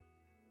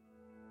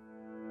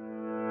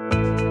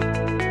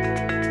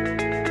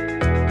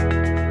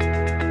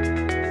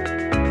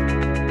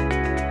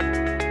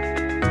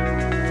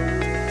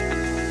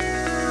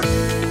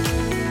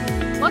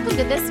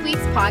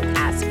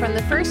podcast from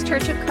the First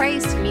Church of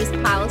Christ in East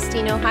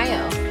Palestine,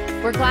 Ohio.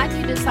 We're glad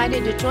you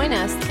decided to join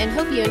us and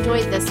hope you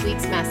enjoyed this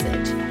week's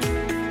message.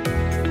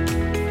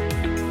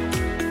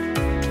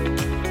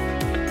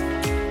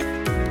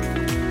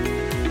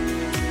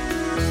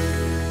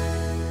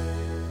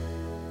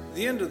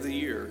 The end of the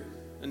year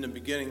and the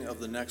beginning of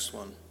the next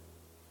one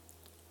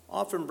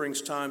often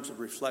brings times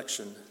of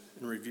reflection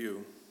and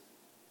review.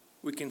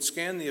 We can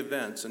scan the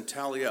events and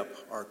tally up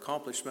our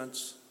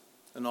accomplishments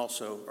and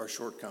also our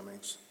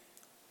shortcomings.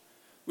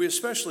 We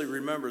especially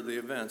remember the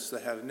events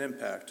that had an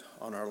impact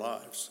on our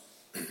lives.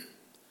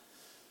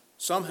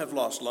 Some have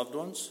lost loved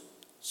ones.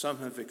 Some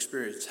have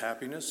experienced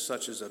happiness,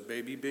 such as a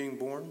baby being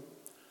born.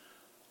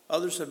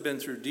 Others have been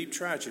through deep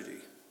tragedy,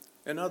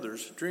 and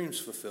others dreams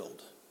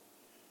fulfilled.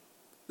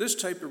 This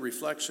type of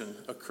reflection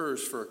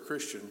occurs for a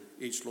Christian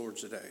each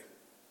Lord's Day.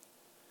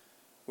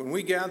 When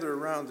we gather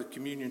around the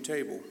communion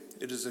table,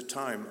 it is a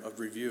time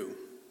of review,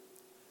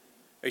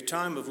 a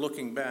time of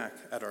looking back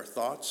at our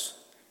thoughts,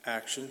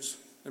 actions,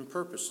 and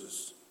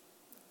purposes.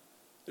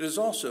 It is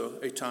also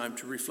a time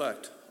to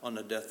reflect on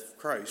the death of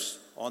Christ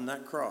on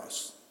that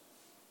cross,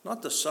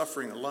 not the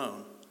suffering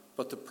alone,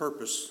 but the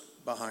purpose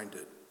behind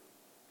it.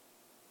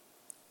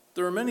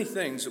 There are many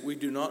things that we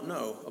do not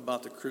know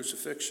about the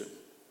crucifixion,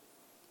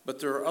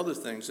 but there are other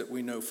things that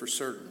we know for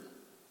certain.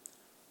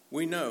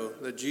 We know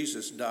that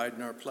Jesus died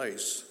in our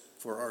place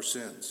for our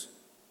sins.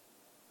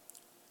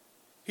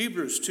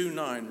 Hebrews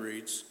 2:9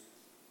 reads,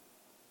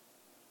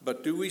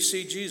 "But do we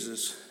see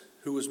Jesus,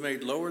 who was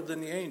made lower than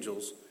the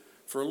angels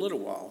for a little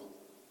while,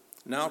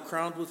 now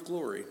crowned with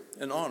glory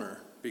and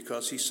honor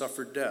because he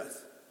suffered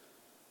death,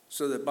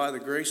 so that by the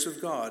grace of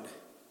God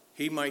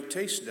he might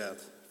taste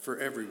death for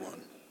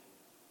everyone."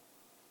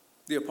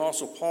 The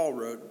Apostle Paul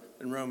wrote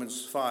in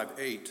Romans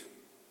 5:8,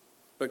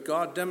 "But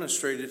God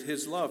demonstrated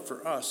his love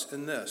for us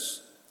in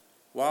this: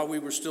 while we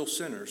were still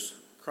sinners,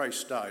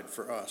 Christ died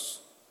for us."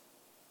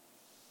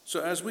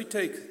 So as we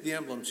take the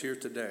emblems here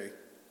today,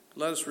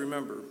 let us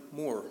remember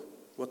more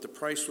what the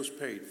price was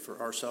paid for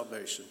our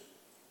salvation.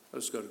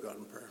 Let us go to God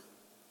in prayer.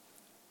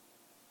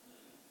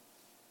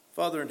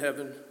 Father in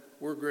heaven,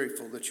 we're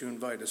grateful that you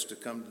invite us to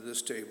come to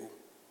this table.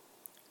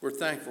 We're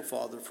thankful,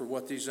 Father, for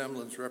what these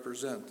emblems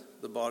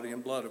represent, the body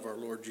and blood of our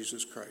Lord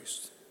Jesus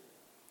Christ.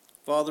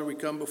 Father, we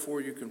come before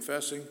you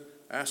confessing,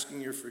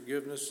 asking your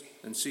forgiveness,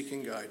 and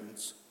seeking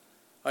guidance.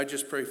 I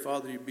just pray,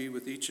 Father, you be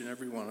with each and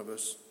every one of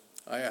us.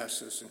 I ask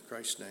this in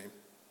Christ's name.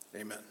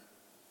 Amen.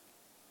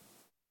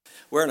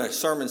 We're in a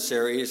sermon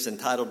series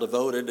entitled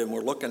Devoted, and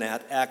we're looking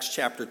at Acts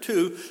chapter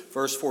 2,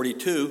 verse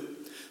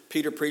 42.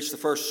 Peter preached the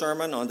first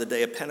sermon on the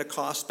day of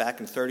Pentecost back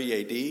in 30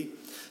 A.D.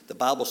 The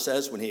Bible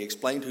says when he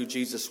explained who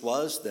Jesus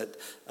was that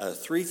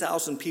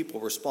 3,000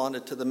 people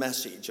responded to the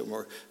message and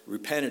were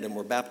repented and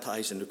were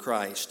baptized into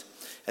Christ.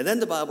 And then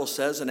the Bible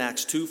says in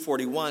Acts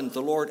 2:41,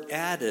 the Lord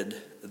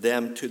added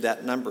them to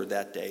that number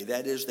that day.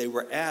 That is, they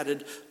were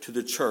added to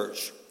the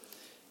church.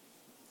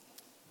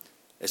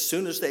 As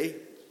soon as they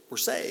were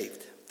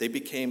saved, they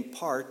became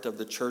part of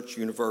the church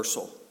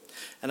universal.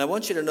 And I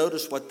want you to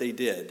notice what they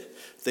did.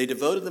 They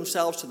devoted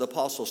themselves to the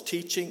apostles'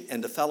 teaching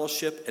and to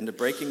fellowship and to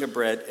breaking of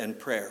bread and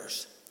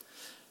prayers.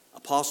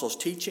 Apostles'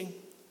 teaching,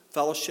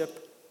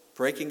 fellowship,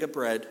 breaking of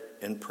bread,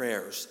 and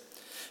prayers.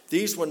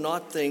 These were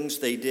not things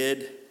they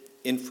did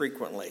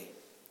infrequently,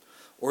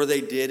 or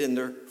they did in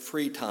their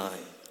free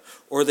time,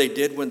 or they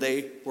did when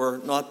they were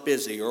not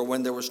busy, or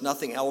when there was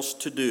nothing else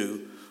to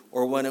do,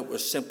 or when it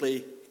was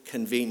simply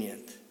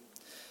convenient.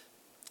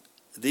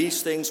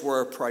 These things were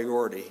a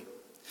priority.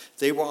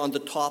 They were on the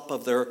top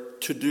of their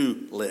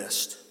to-do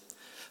list.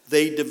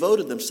 They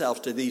devoted themselves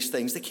to these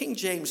things. The King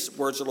James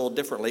words it a little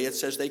differently. It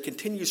says they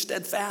continue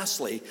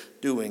steadfastly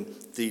doing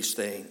these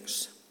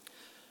things.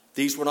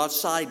 These were not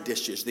side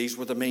dishes. These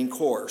were the main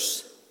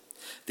course.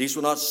 These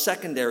were not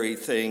secondary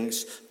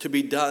things to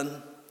be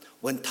done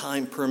when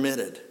time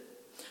permitted.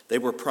 They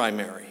were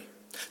primary.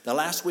 Now,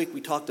 last week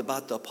we talked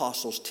about the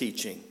apostles'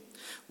 teaching,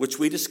 which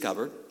we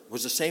discovered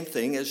was the same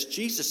thing as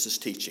Jesus'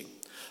 teaching.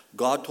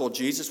 God told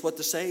Jesus what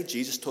to say.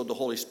 Jesus told the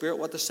Holy Spirit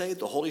what to say.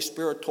 The Holy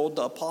Spirit told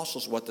the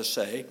apostles what to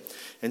say.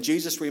 And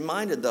Jesus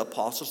reminded the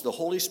apostles the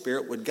Holy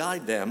Spirit would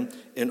guide them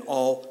in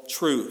all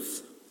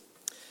truth.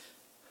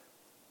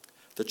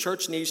 The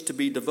church needs to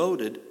be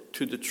devoted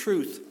to the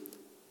truth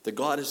that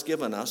God has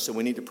given us, and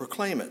we need to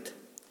proclaim it.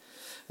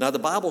 Now, the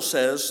Bible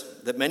says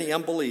that many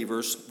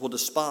unbelievers will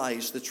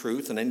despise the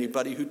truth and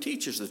anybody who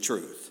teaches the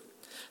truth.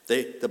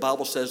 The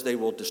Bible says they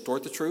will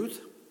distort the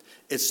truth.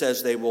 It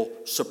says they will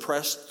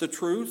suppress the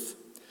truth.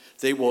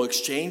 They will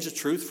exchange the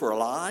truth for a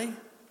lie.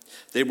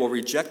 They will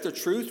reject the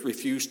truth,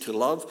 refuse to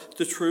love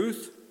the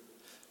truth,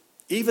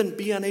 even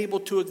be unable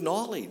to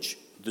acknowledge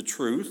the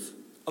truth,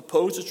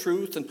 oppose the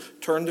truth, and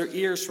turn their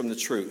ears from the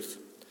truth.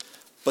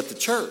 But the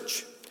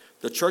church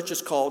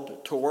is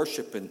called to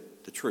worship in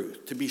the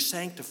truth, to be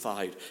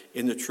sanctified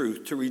in the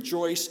truth, to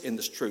rejoice in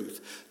this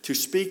truth, to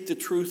speak the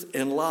truth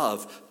in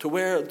love, to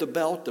wear the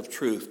belt of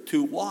truth,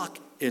 to walk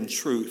in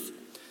truth,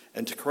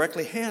 and to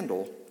correctly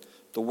handle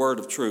the word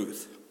of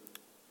truth.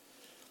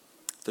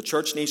 The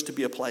church needs to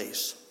be a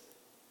place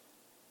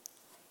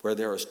where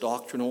there is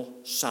doctrinal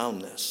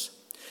soundness.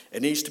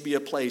 It needs to be a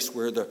place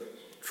where the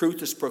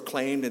truth is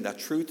proclaimed and that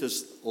truth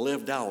is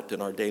lived out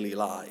in our daily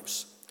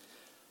lives.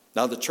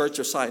 Now, the Church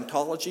of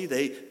Scientology,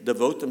 they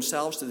devote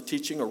themselves to the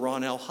teaching of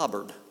Ron L.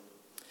 Hubbard.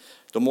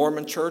 The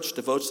Mormon Church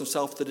devotes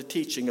themselves to the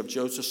teaching of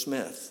Joseph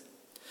Smith.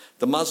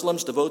 The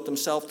Muslims devote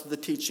themselves to the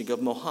teaching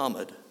of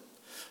Muhammad.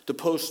 The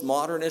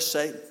postmodernists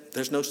say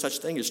there's no such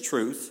thing as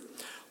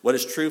truth. What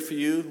is true for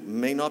you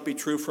may not be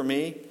true for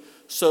me,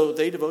 so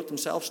they devote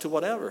themselves to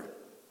whatever.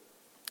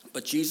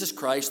 But Jesus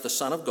Christ, the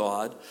Son of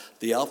God,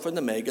 the Alpha and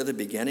the Omega, the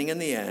beginning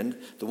and the end,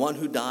 the one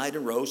who died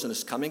and rose and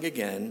is coming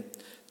again,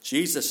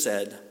 Jesus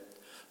said,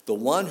 "The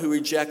one who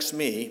rejects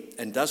me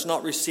and does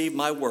not receive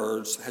my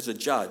words has a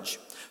judge.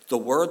 The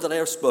word that I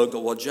have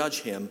spoken will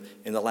judge him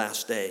in the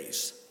last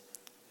days."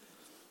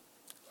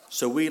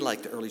 So we,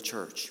 like the early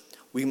church,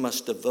 we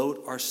must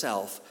devote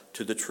ourselves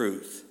to the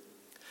truth.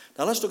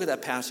 Now let's look at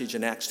that passage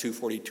in Acts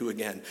 2:42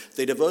 again.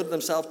 They devoted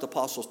themselves to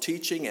apostles'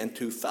 teaching and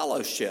to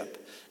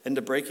fellowship and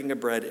to breaking of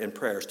bread and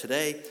prayers.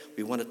 Today,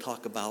 we want to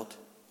talk about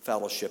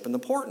fellowship and the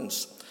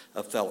importance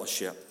of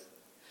fellowship.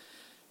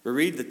 We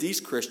read that these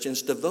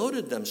Christians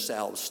devoted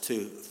themselves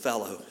to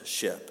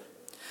fellowship.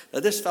 Now,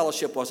 this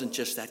fellowship wasn't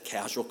just that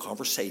casual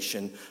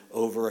conversation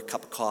over a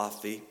cup of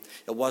coffee.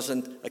 It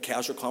wasn't a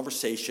casual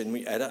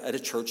conversation at a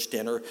church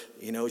dinner,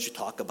 as you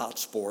talk about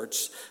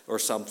sports or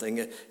something.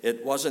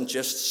 It wasn't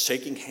just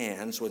shaking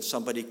hands when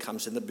somebody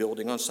comes in the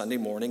building on Sunday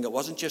morning. It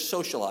wasn't just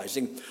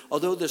socializing,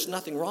 although there's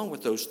nothing wrong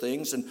with those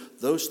things, and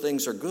those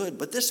things are good.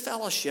 But this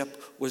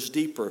fellowship was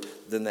deeper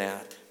than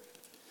that.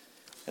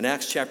 In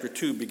Acts chapter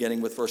 2,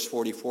 beginning with verse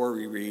 44,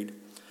 we read,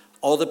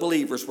 "All the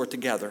believers were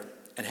together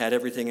and had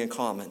everything in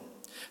common.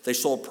 They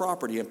sold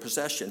property and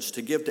possessions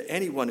to give to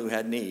anyone who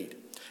had need.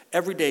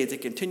 Every day they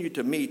continued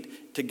to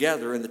meet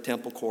together in the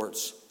temple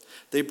courts.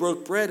 They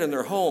broke bread in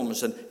their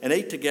homes and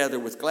ate together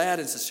with glad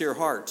and sincere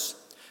hearts,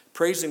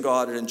 praising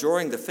God and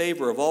enjoying the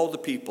favor of all the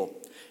people.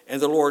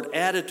 And the Lord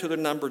added to their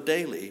number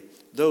daily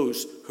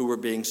those who were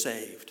being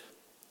saved."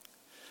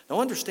 Now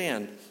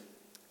understand,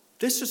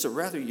 this is a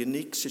rather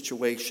unique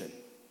situation,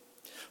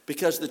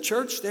 because the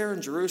church there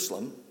in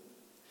Jerusalem,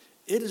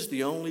 it is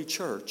the only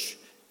church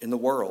in the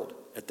world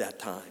at that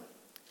time.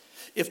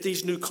 If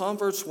these new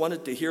converts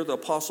wanted to hear the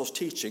apostles'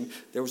 teaching,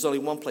 there was only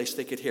one place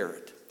they could hear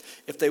it.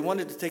 If they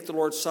wanted to take the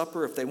Lord's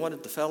Supper, if they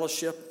wanted to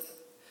fellowship,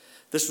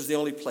 this was the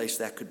only place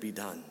that could be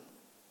done.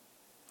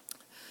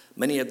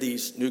 Many of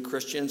these new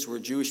Christians were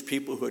Jewish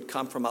people who had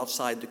come from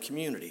outside the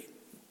community.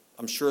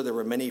 I'm sure there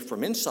were many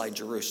from inside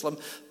Jerusalem,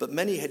 but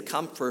many had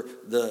come for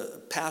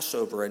the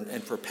Passover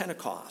and for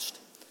Pentecost.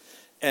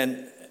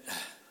 And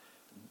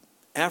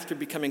after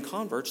becoming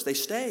converts, they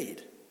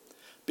stayed.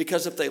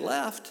 Because if they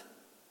left,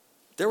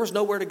 there was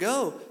nowhere to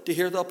go to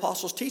hear the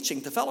apostles'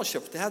 teaching, to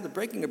fellowship, to have the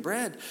breaking of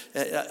bread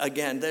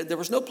again. There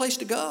was no place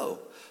to go.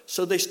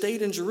 So they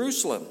stayed in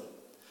Jerusalem.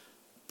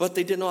 But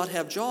they did not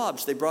have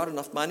jobs. They brought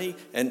enough money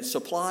and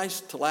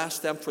supplies to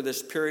last them for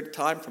this period of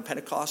time from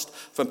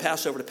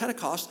Passover to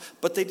Pentecost.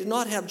 But they did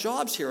not have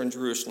jobs here in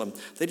Jerusalem.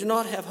 They did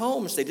not have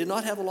homes. They did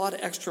not have a lot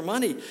of extra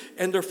money.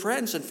 And their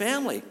friends and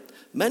family,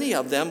 many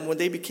of them, when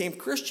they became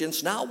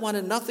Christians, now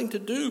wanted nothing to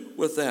do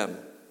with them.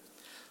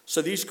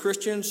 So these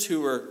Christians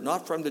who were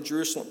not from the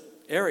Jerusalem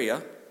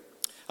area,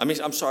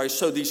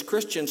 so these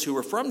Christians who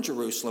were from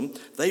Jerusalem,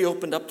 they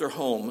opened up their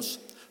homes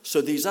so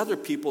these other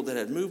people that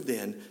had moved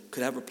in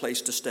could have a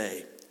place to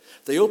stay.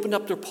 They opened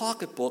up their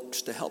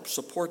pocketbooks to help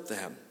support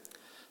them.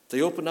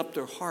 They opened up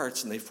their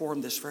hearts and they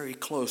formed this very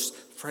close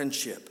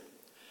friendship.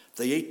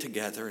 They ate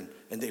together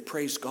and they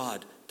praised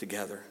God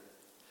together.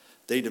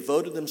 They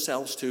devoted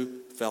themselves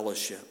to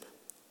fellowship.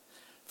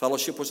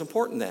 Fellowship was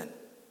important then.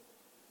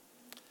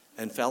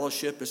 And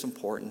fellowship is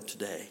important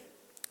today.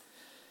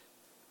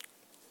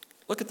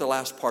 Look at the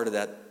last part of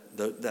that.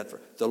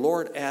 The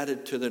Lord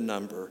added to the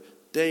number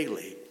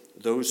daily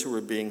those who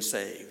were being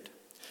saved.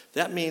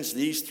 That means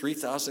these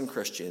 3,000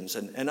 Christians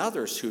and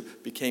others who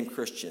became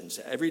Christians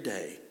every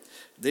day,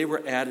 they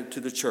were added to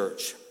the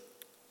church.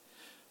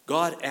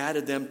 God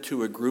added them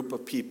to a group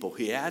of people.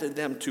 He added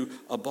them to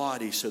a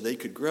body so they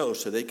could grow,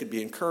 so they could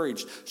be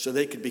encouraged, so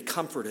they could be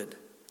comforted.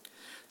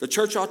 The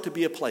church ought to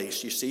be a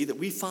place, you see, that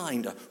we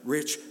find a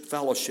rich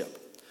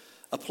fellowship,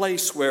 a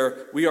place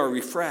where we are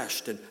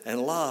refreshed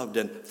and loved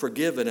and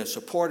forgiven and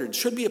supported. It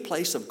should be a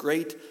place of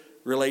great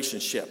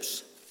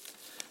relationships.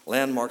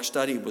 Landmark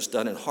study was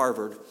done in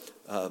Harvard.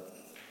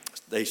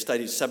 They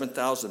studied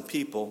 7,000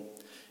 people,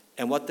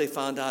 and what they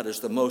found out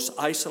is the most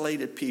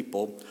isolated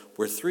people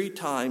were 3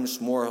 times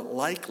more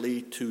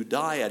likely to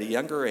die at a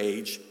younger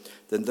age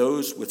than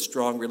those with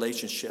strong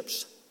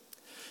relationships.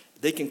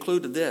 They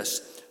concluded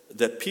this,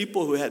 that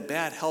people who had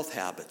bad health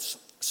habits,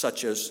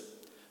 such as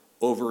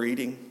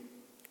overeating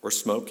or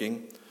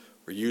smoking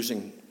or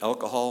using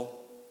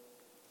alcohol,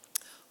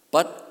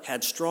 but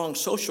had strong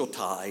social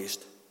ties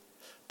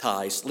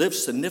lived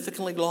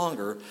significantly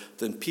longer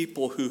than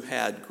people who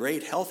had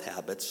great health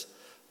habits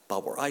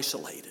but were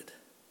isolated.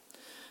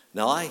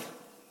 Now,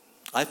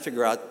 I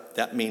figure out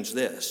that means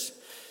this.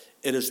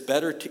 it is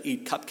better to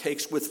eat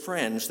cupcakes with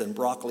friends than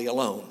broccoli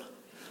alone.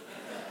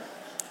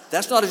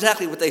 That's not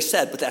exactly what they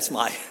said, but that's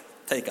my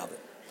take of it.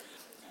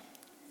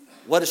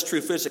 What is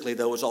true physically,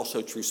 though, is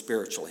also true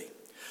spiritually.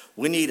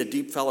 We need a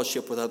deep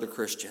fellowship with other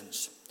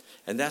Christians,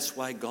 and that's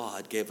why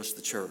God gave us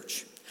the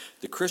church.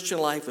 The Christian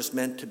life is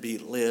meant to be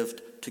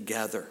lived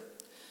together.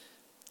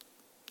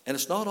 And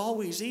it's not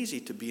always easy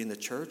to be in the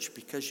church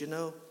because,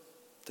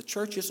 the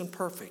church isn't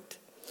perfect.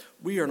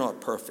 We are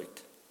not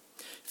perfect.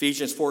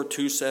 Ephesians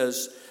 4:2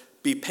 says,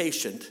 "Be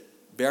patient,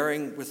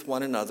 bearing with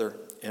one another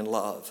in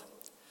love."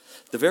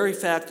 The very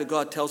fact that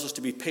God tells us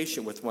to be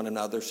patient with one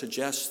another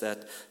suggests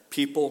that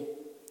people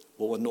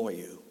will annoy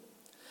you,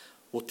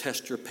 will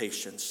test your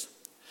patience.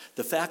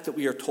 The fact that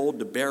we are told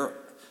to bear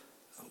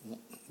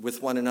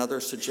with one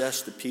another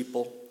suggests that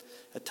people,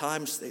 at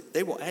times,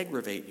 they will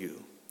aggravate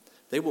you.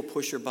 They will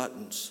push your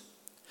buttons.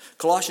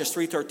 Colossians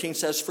 3:13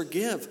 says,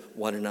 "Forgive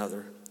one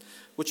another,"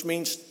 which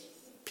means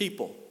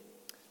people,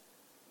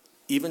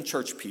 even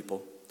church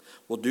people,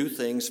 will do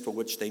things for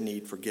which they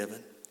need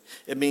forgiven.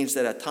 It means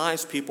that at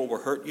times people will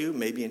hurt you,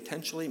 maybe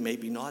intentionally,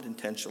 maybe not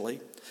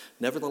intentionally.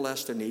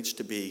 Nevertheless, there needs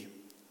to be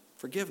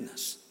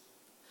forgiveness.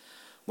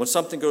 When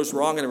something goes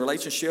wrong in a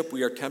relationship,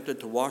 we are tempted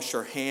to wash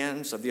our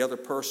hands of the other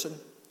person,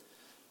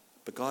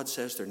 but God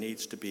says there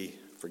needs to be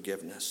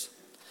forgiveness.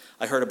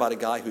 I heard about a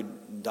guy who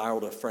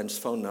dialed a friend's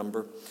phone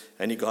number,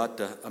 and he got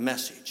a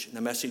message. And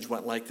the message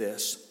went like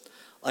this: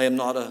 "I am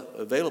not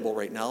available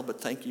right now,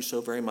 but thank you so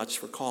very much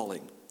for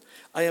calling.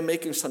 I am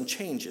making some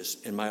changes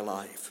in my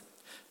life.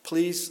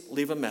 Please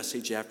leave a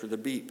message after the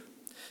beep.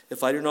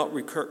 If I do not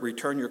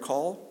return your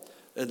call,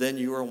 then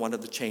you are one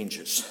of the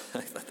changes."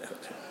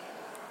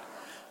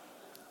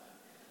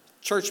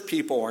 Church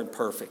people aren't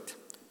perfect,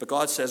 but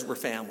God says we're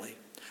family.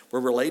 We're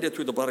related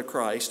through the blood of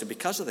Christ, and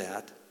because of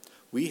that,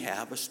 we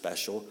have a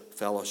special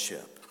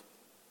fellowship.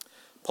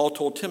 Paul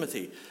told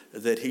Timothy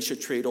that he should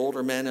treat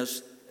older men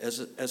as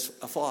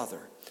a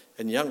father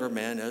and younger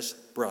men as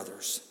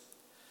brothers.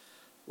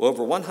 Well,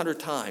 over 100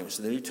 times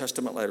in the New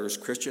Testament letters,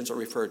 Christians are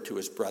referred to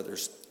as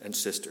brothers and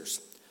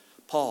sisters.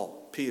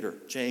 Paul, Peter,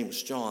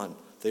 James, John,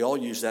 they all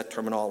use that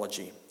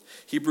terminology.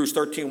 Hebrews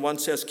 13:1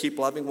 says, "Keep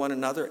loving one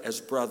another as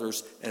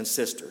brothers and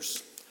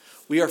sisters."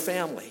 We are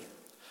family.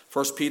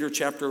 1 Peter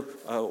chapter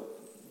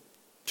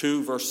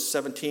 2, verse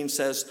 17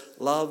 says,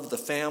 "Love the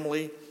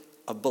family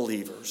of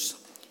believers."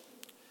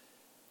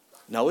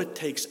 Now, it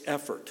takes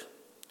effort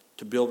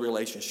to build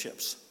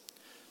relationships,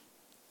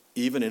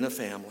 even in a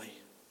family.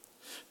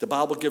 The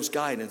Bible gives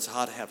guidance on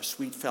how to have a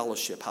sweet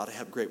fellowship, how to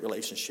have great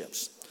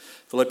relationships.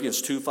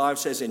 Philippians 2:5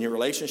 says, "In your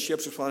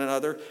relationships with one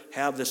another,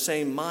 have the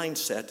same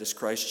mindset as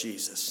Christ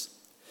Jesus."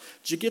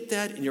 Did you get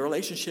that? In your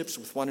relationships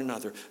with one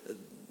another.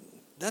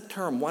 That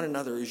term, one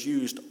another, is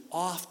used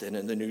often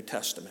in the New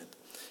Testament.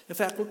 In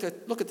fact, look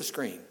at the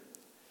screen.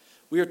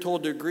 We are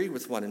told to agree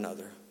with one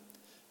another,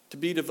 to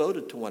be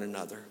devoted to one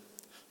another,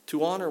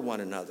 to honor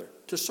one another,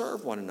 to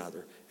serve one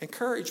another,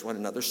 encourage one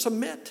another,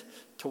 submit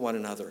to one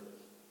another,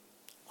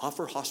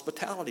 offer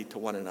hospitality to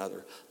one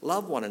another,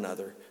 love one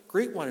another,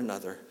 greet one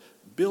another,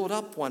 build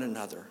up one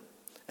another.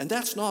 And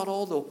that's not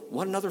all the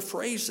one another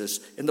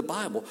phrases in the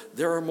Bible.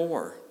 There are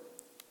more.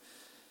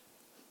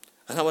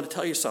 And I want to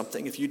tell you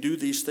something. If you do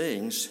these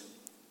things,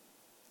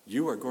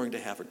 you are going to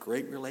have a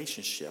great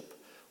relationship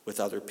with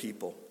other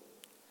people.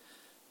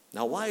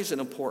 Now, why is it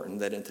important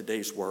that in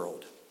today's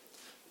world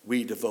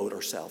we devote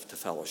ourselves to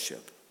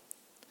fellowship?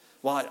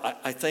 Well,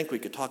 I think we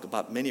could talk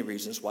about many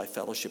reasons why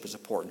fellowship is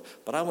important,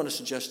 but I want to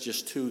suggest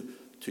just two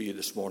to you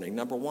this morning.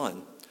 Number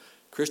one,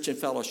 Christian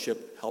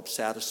fellowship helps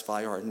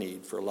satisfy our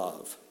need for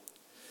love.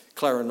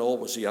 Clara Knoll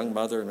was a young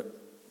mother and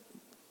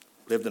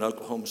lived in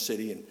Oklahoma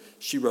City, and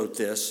she wrote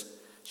this.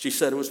 She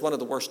said, "It was one of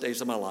the worst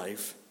days of my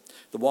life.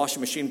 The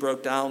washing machine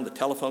broke down, the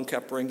telephone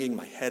kept ringing,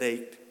 my head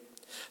ached.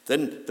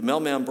 Then the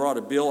mailman brought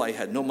a bill I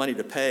had no money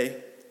to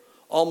pay.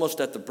 Almost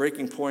at the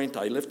breaking point,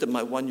 I lifted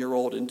my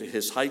 1-year-old into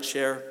his high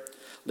chair,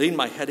 leaned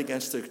my head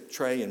against the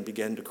tray, and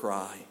began to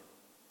cry.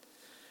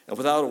 And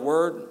without a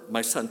word,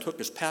 my son took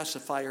his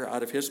pacifier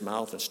out of his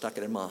mouth and stuck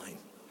it in mine."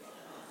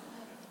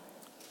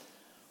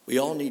 We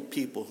all need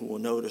people who will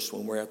notice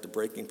when we're at the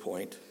breaking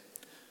point.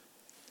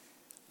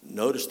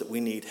 Notice that we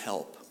need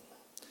help,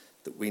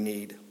 that we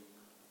need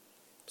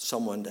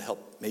someone to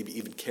help maybe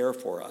even care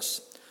for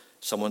us,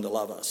 someone to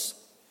love us.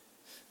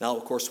 Now,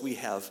 of course, we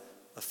have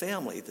a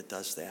family that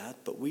does that,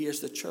 but we as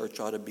the church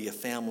ought to be a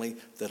family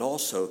that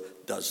also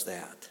does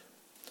that.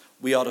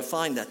 We ought to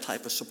find that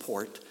type of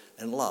support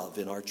and love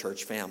in our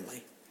church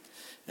family.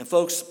 And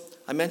folks,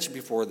 I mentioned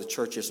before the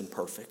church isn't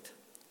perfect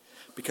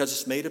because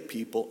it's made of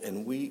people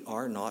and we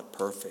are not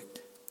perfect.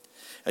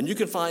 And you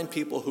can find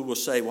people who will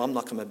say, "Well, I'm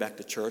not coming back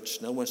to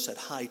church. No one said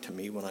hi to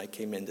me when I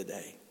came in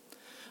today.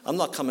 I'm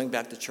not coming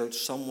back to church.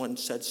 Someone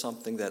said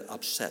something that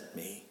upset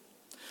me.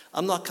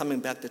 I'm not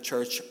coming back to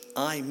church.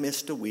 I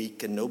missed a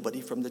week and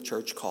nobody from the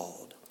church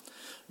called.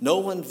 No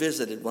one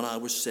visited when I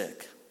was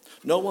sick.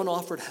 No one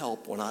offered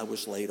help when I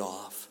was laid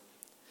off."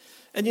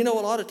 And a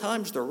lot of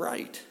times they're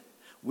right.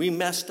 We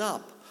messed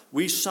up.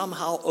 We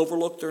somehow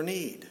overlooked their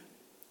need.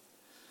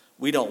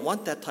 We don't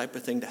want that type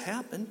of thing to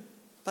happen,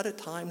 but at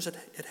times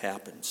it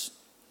happens.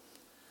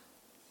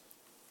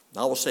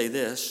 I will say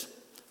this,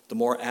 the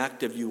more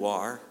active you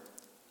are,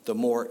 the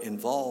more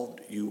involved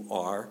you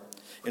are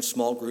in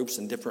small groups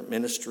and different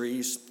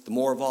ministries, the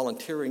more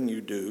volunteering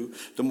you do,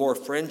 the more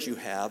friends you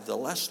have, the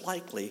less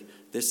likely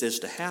this is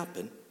to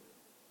happen,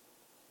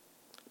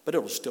 but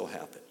it will still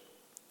happen.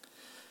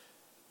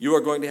 You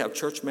are going to have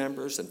church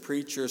members and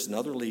preachers and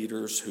other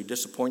leaders who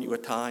disappoint you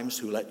at times,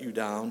 who let you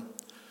down,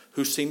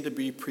 who seem to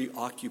be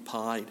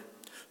preoccupied,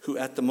 who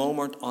at the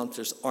moment aren't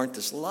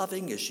as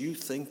loving as you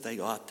think they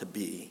ought to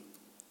be.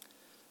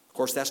 Of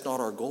course, that's not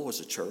our goal as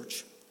a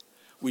church.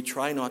 We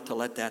try not to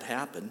let that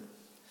happen.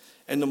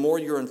 And the more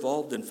you're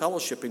involved in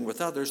fellowshipping with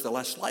others, the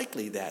less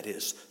likely that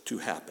is to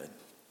happen.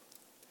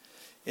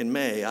 In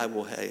May, I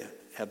will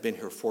have been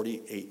here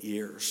 48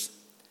 years.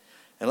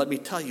 And let me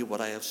tell you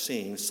what I have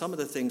seen, some of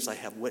the things I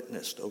have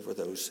witnessed over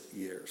those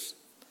years.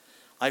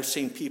 I've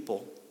seen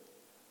people,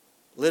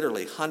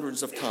 literally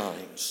hundreds of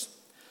times,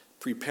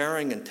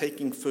 preparing and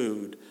taking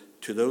food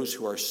to those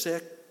who are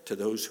sick, to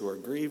those who are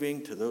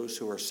grieving, to those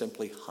who are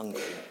simply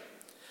hungry.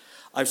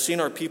 I've seen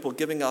our people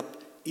giving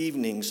up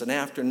evenings and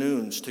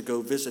afternoons to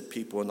go visit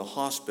people in the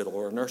hospital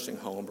or a nursing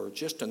home or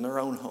just in their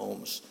own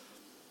homes.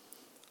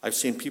 I've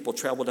seen people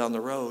travel down the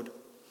road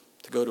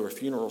to go to a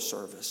funeral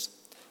service,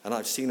 and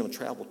I've seen them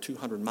travel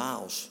 200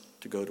 miles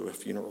to go to a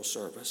funeral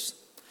service.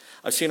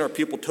 I've seen our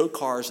people tow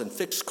cars and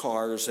fix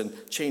cars and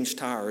change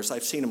tires.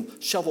 I've seen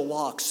them shovel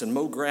walks and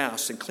mow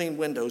grass and clean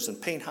windows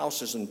and paint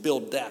houses and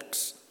build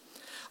decks.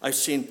 I've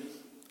seen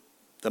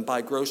them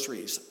buy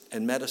groceries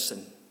and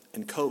medicine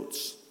and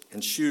coats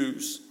and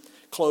shoes,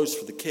 clothes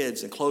for the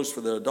kids and clothes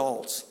for the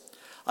adults.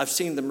 I've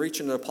seen them reach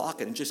into their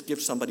pocket and just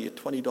give somebody a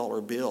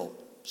 $20 bill,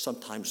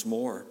 sometimes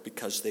more,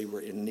 because they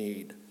were in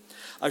need.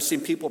 I've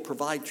seen people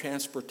provide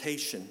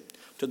transportation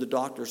to the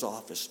doctor's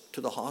office, to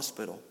the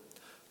hospital,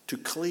 to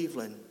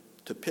Cleveland,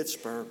 to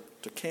Pittsburgh,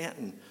 to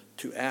Canton,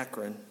 to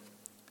Akron.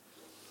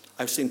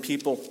 I've seen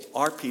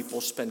our people,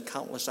 spend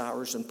countless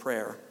hours in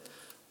prayer.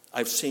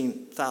 I've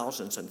seen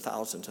thousands and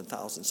thousands and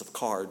thousands of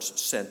cards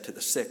sent to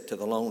the sick, to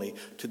the lonely,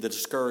 to the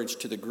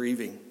discouraged, to the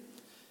grieving,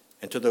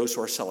 and to those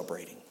who are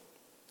celebrating.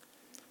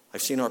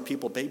 I've seen our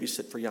people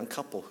babysit for a young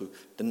couple who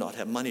did not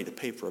have money to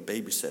pay for a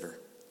babysitter.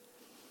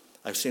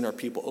 I've seen our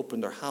people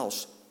open their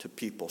house to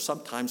people.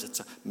 Sometimes it's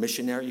a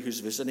missionary who's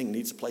visiting,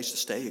 needs a place to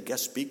stay, a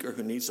guest speaker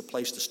who needs a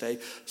place to stay.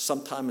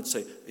 Sometimes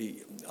it's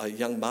a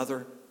young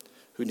mother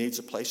who needs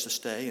a place to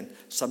stay, and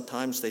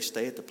sometimes they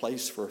stay at the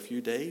place for a few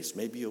days,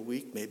 maybe a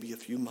week, maybe a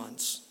few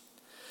months.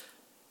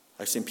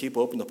 I've seen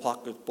people open the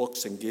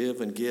pocketbooks and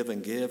give and give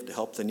and give to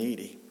help the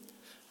needy.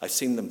 I've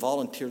seen them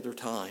volunteer their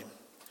time.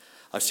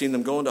 I've seen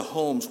them go into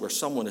homes where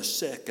someone is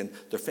sick and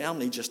their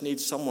family just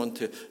needs someone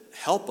to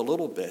help a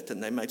little bit,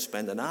 and they might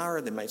spend an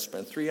hour, they might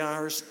spend 3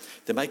 hours,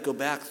 they might go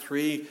back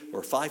 3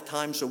 or 5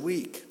 times a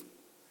week.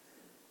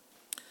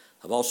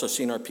 I've also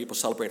seen our people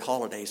celebrate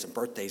holidays and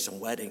birthdays and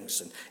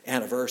weddings and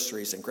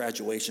anniversaries and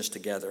graduations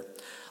together.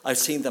 I've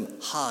seen them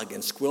hug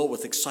and squeal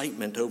with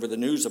excitement over the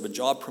news of a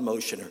job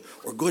promotion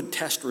or good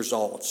test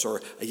results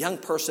or a young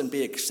person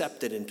be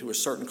accepted into a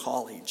certain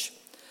college.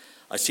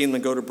 I've seen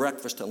them go to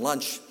breakfast and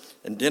lunch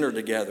and dinner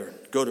together,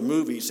 go to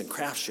movies and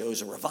craft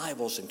shows and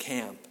revivals and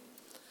camp.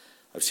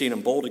 I've seen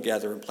them bowl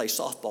together and play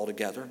softball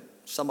together,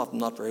 some of them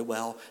not very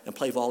well, and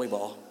play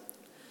volleyball.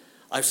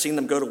 I've seen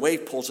them go to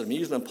wave pools at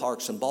amusement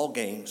parks and ball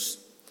games.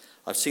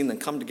 I've seen them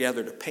come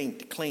together to paint,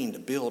 to clean, to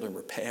build, and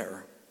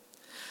repair.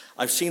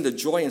 I've seen the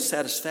joy and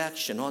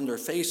satisfaction on their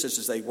faces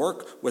as they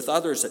work with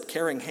others at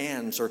Caring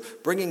Hands or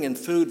bringing in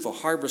food for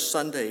Harvest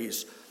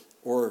Sundays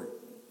or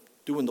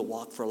doing the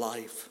Walk for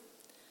Life.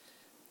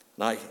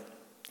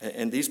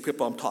 And these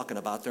people I'm talking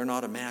about, they're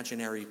not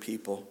imaginary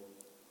people.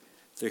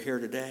 They're here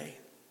today.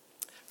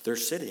 They're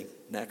sitting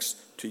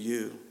next to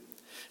you.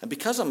 And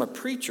because I'm a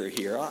preacher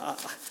here,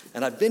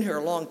 and I've been here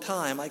a long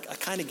time, I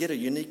kind of get a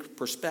unique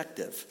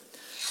perspective.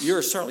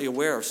 You're certainly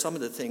aware of some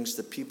of the things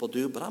that people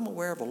do, but I'm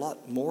aware of a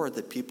lot more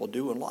that people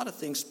do, and a lot of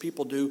things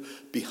people do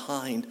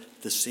behind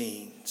the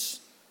scenes.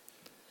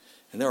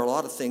 And there are a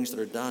lot of things that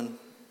are done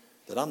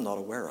that I'm not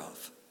aware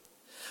of.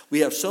 We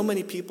have so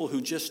many people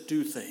who just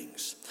do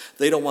things.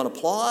 They don't want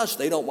applause.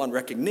 They don't want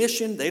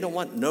recognition. They don't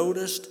want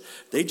noticed.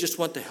 They just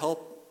want to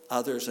help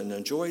others and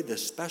enjoy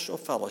this special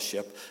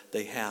fellowship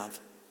they have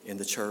in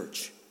the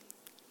church.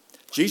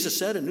 Jesus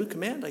said, "A new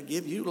command I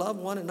give you, love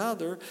one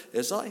another.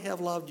 As I have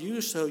loved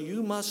you, so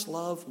you must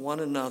love one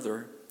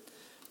another."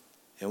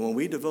 And when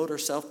we devote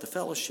ourselves to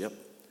fellowship,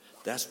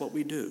 that's what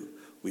we do.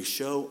 We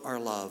show our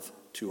love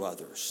to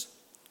others.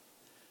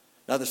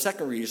 Now, the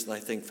second reason I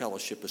think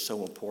fellowship is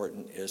so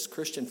important is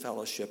Christian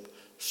fellowship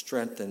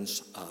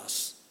strengthens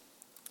us.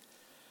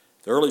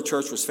 The early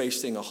church was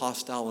facing a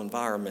hostile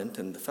environment,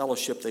 and the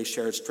fellowship they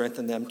shared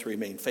strengthened them to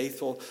remain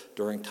faithful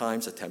during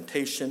times of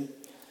temptation,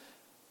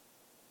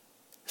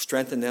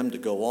 strengthened them to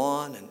go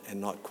on and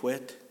not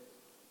quit.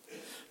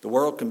 The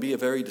world can be a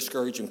very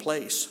discouraging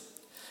place,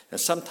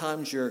 and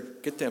sometimes you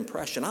get the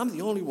impression, I'm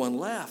the only one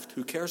left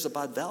who cares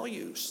about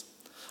values.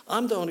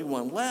 I'm the only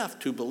one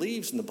left who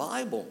believes in the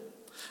Bible.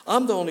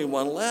 I'm the only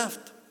one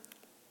left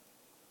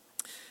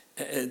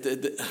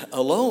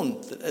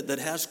alone that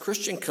has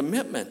Christian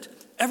commitment.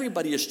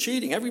 Everybody is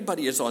cheating.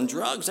 Everybody is on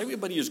drugs.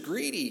 Everybody is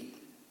greedy.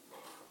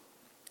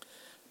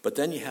 But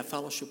then you have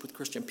fellowship with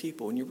Christian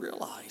people and you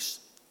realize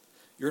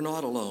you're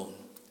not alone.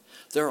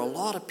 There are a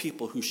lot of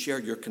people who share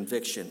your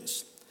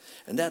convictions,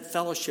 and that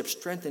fellowship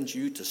strengthens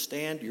you to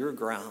stand your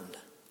ground.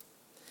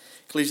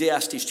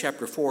 Ecclesiastes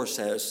chapter 4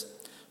 says,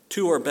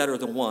 2 are better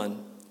than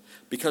one,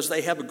 because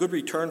they have a good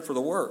return for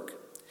the work.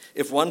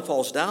 If one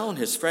falls down,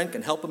 his friend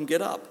can help him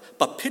get up.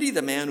 But pity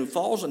the man who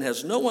falls and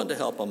has no one to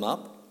help him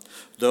up.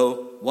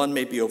 Though one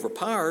may be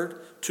overpowered,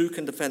 two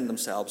can defend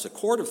themselves. A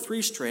cord of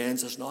 3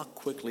 strands is not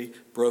quickly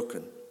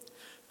broken.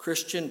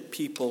 Christian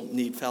people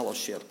need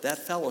fellowship. That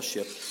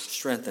fellowship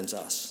strengthens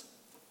us.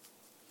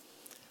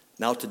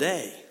 Now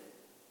today,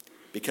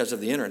 because of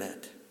the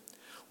internet,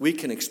 we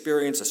can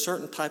experience a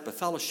certain type of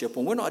fellowship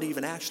when we're not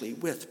even actually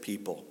with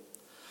people.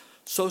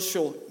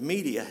 Social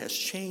media has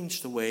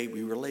changed the way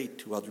we relate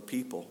to other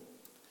people.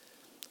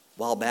 A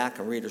while back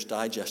in Reader's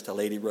Digest, a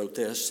lady wrote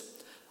this: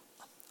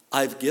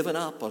 I've given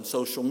up on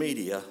social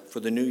media for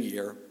the new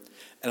year,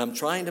 and I'm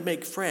trying to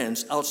make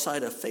friends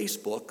outside of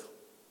Facebook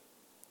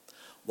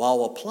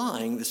while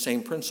applying the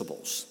same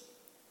principles.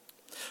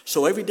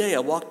 So every day I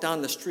walk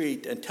down the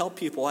street and tell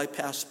people I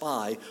pass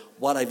by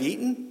what I've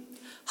eaten,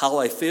 how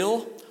I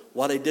feel,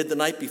 what I did the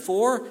night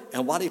before,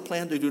 and what I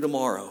plan to do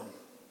tomorrow.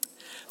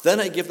 Then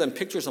I give them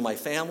pictures of my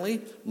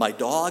family, my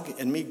dog,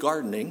 and me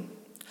gardening.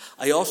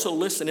 I also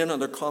listen in on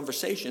their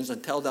conversations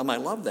and tell them I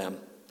love them.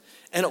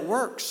 And it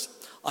works.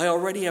 I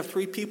already have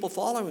 3 people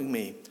following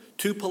me,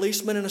 2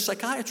 policemen and a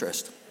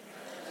psychiatrist.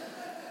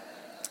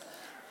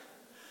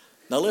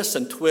 Now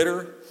listen,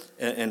 Twitter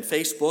and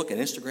Facebook and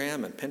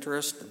Instagram and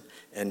Pinterest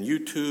and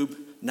YouTube,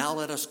 now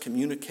let us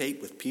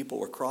communicate with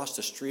people across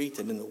the street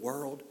and in the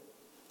world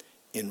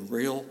in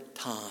real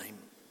time.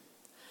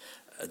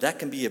 That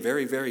can be a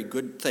very, very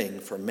good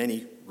thing for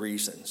many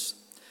reasons.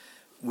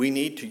 We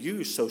need to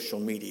use social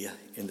media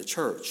in the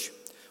church.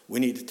 We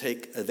need to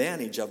take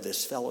advantage of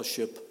this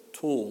fellowship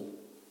tool.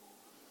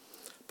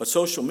 But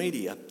social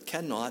media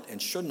cannot and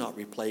should not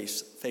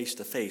replace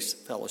face-to-face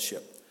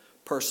fellowship,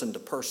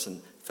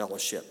 person-to-person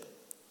fellowship.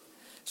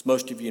 As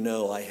most of you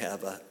know, I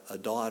have a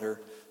daughter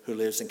who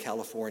lives in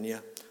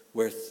California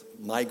with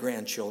my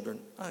grandchildren.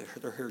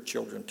 They're her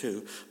children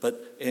too,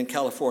 but in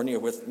California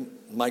with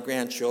my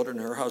grandchildren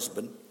and her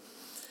husband.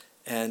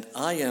 And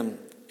I am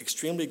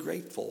extremely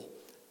grateful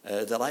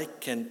that I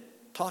can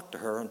talk to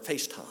her on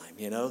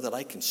FaceTime, that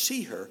I can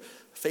see her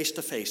face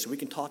to face, so we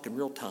can talk in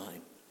real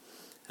time.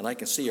 And I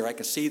can see her. I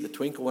can see the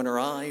twinkle in her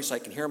eyes. I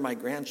can hear my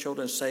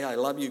grandchildren say, I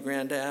love you,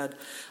 Granddad.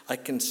 I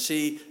can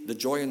see the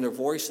joy in their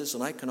voices,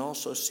 and I can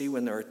also see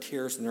when there are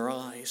tears in their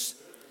eyes.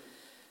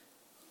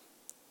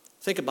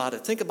 Think about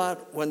it. Think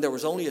about when there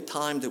was only a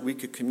time that we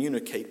could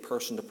communicate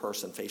person to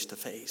person, face to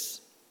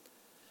face.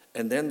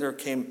 And then there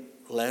came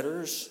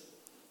letters,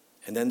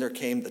 and then there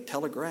came the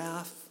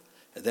telegraph,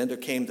 and then there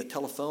came the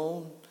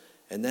telephone,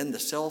 and then the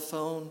cell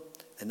phone,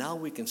 and now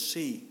we can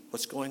see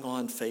what's going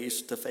on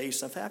face to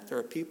face. In fact, there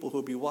are people who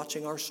will be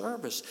watching our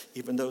service,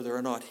 even though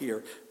they're not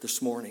here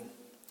this morning.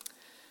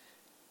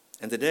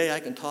 And today I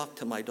can talk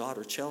to my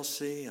daughter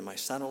Chelsea and my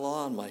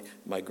son-in-law and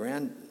my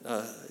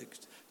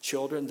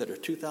grandchildren that are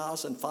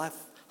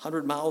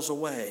 2,500 miles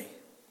away.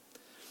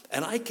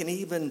 And I can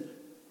even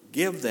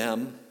give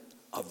them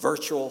a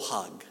virtual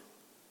hug.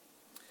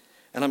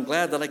 And I'm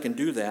glad that I can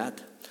do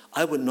that.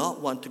 I would not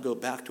want to go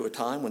back to a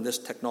time when this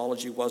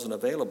technology wasn't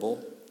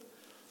available.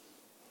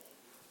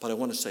 But I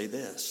want to say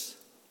this: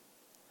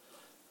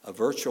 a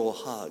virtual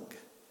hug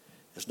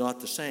is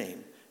not the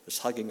same as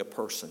hugging a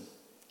person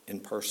in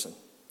person.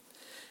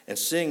 And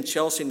seeing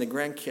Chelsea and the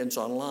grandkids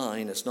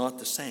online is not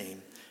the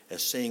same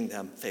as seeing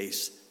them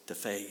face to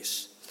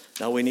face.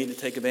 Now we need to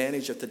take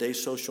advantage of today's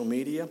social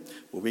media,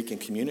 where we can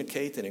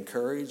communicate and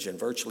encourage and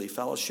virtually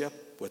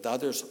fellowship with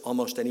others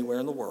almost anywhere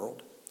in the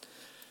world.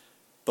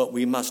 But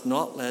we must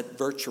not let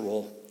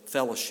virtual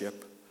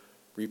fellowship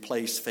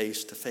replace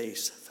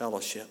face-to-face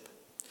fellowship.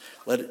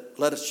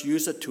 Let us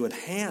use it to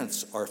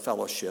enhance our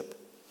fellowship,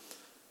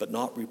 but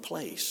not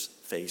replace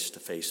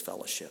face-to-face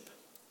fellowship.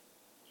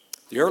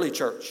 The early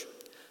church,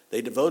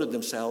 they devoted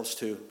themselves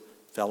to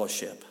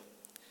fellowship.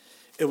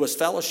 It was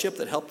fellowship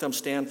that helped them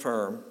stand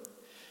firm.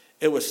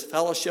 It was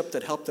fellowship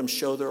that helped them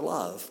show their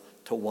love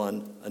to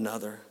one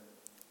another.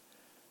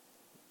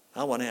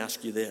 I want to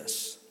ask you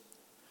this: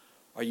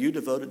 are you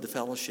devoted to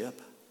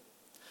fellowship?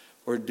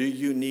 Or do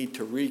you need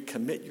to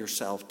recommit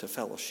yourself to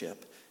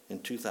fellowship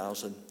in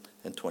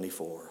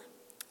 2024?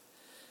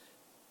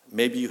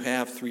 Maybe you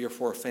have 3 or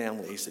 4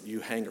 families that you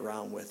hang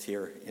around with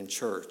here in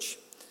church.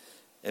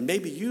 And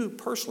maybe you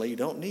personally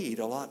don't need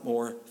a lot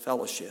more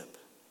fellowship.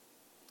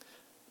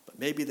 But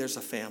maybe there's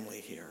a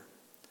family here.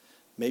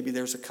 Maybe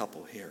there's a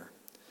couple here.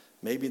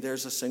 Maybe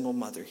there's a single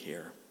mother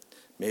here.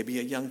 Maybe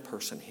a young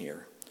person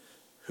here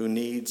who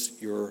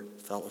needs your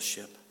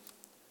fellowship.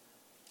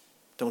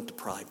 Don't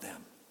deprive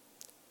them.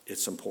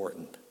 It's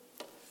important.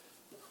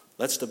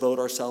 Let's devote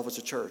ourselves as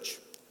a church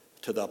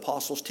to the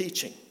apostles'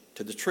 teaching,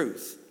 to the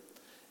truth,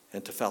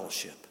 and to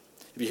fellowship.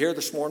 If you're here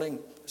this morning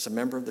as a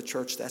member of the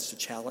church, that's the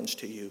challenge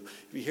to you.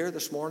 If you're here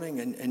this morning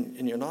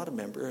and you're not a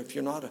member, if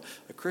you're not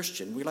a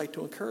Christian, we'd like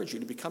to encourage you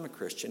to become a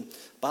Christian.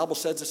 The Bible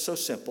says it's so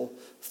simple.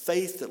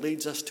 Faith that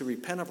leads us to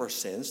repent of our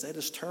sins, that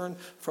is, turn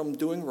from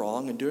doing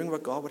wrong and doing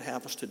what God would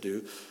have us to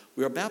do.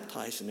 We are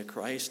baptized into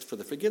Christ for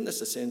the forgiveness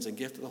of sins and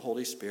gift of the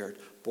Holy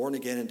Spirit, born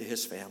again into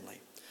his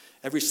family.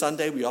 Every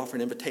Sunday we offer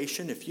an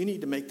invitation. If you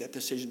need to make that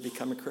decision to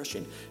become a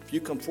Christian, if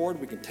you come forward,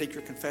 we can take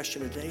your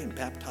confession today and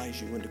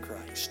baptize you into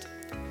Christ.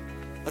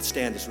 Let's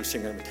stand as we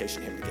sing our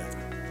invitation hymn together.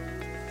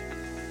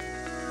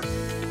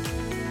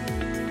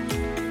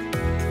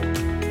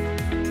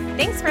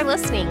 Thanks for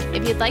listening.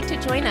 If you'd like to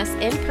join us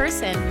in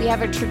person, we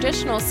have a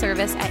traditional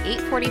service at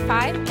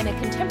 8:45 and a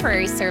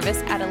contemporary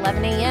service at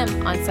 11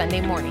 a.m. on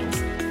Sunday mornings.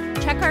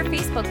 Check our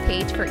Facebook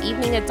page for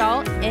evening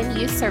adult and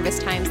youth service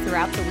times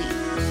throughout the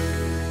week.